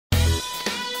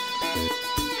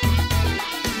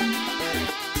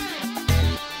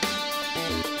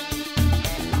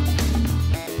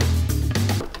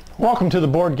Welcome to the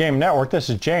Board Game Network. This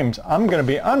is James. I'm going to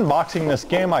be unboxing this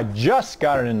game. I just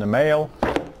got it in the mail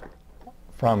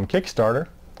from Kickstarter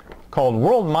called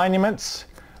World Monuments.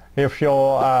 If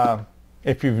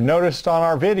you've noticed on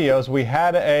our videos, we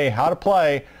had a how to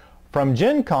play from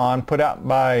Gen Con put out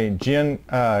by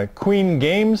Queen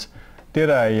Games.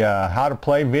 Did a how to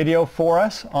play video for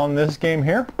us on this game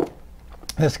here.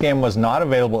 This game was not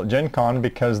available at Gen Con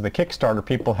because the Kickstarter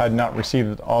people had not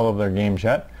received all of their games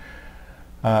yet.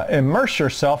 Immerse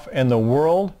yourself in the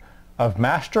world of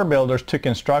master builders to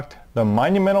construct the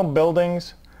monumental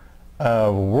buildings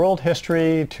of world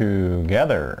history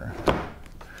together.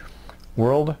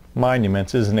 World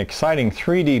Monuments is an exciting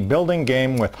 3D building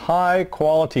game with high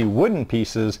quality wooden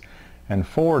pieces and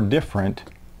 4 different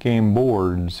game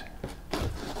boards.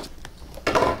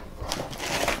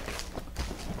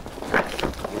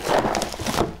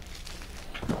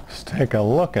 Let's take a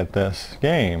look at this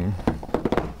game.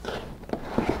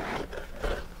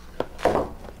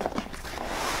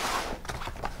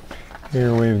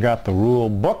 Here we've got the rule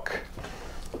book.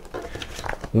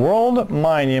 World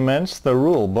Monuments, the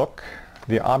rule book,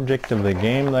 the object of the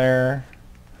game there,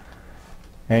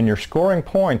 and you're scoring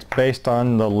points based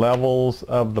on the levels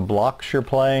of the blocks you're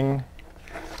playing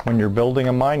when you're building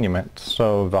a monument.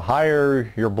 So the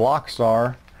higher your blocks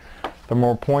are, the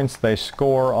more points they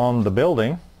score on the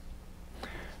building.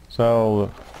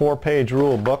 So 4-page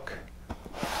rule book.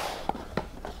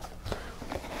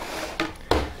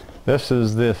 This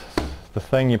is the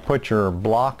thing you put your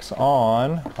blocks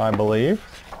on, I believe.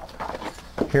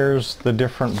 Here's the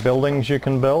different buildings you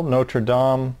can build: Notre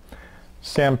Dame,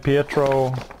 San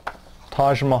Pietro,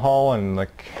 Taj Mahal, and the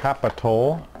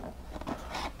Capitol.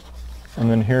 And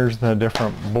then here's the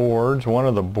different boards, one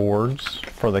of the boards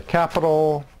for the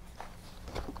Capitol.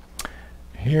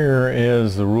 Here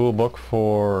is the rule book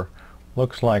for,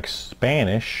 looks like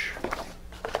Spanish.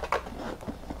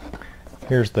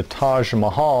 Here's the Taj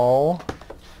Mahal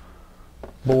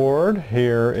board.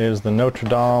 Here is the Notre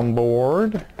Dame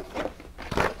board.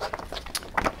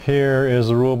 Here is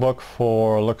the rule book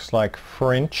for, looks like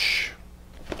French.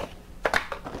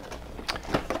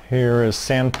 Here is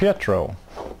San Pietro.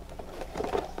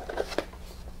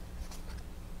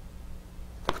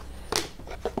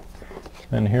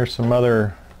 And here's some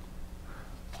other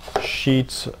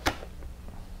sheets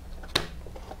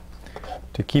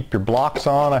to keep your blocks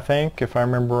on, I think, if I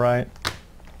remember right.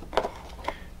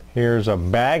 Here's a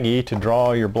baggie to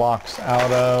draw your blocks out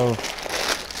of,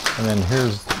 and then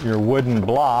here's your wooden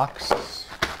blocks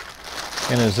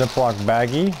in a Ziploc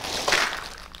baggie.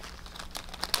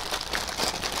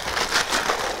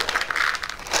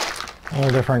 All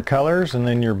different colors, and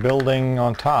then your building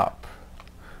on top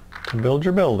to build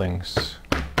your buildings.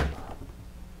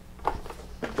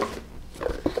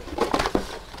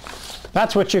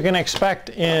 That's what you can expect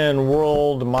in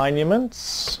World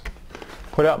Monuments,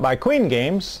 put out by Queen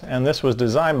Games, and this was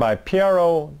designed by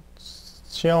Piero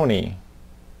Cioni.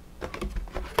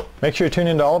 Make sure you tune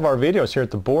into all of our videos here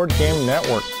at the Board Game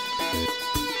Network.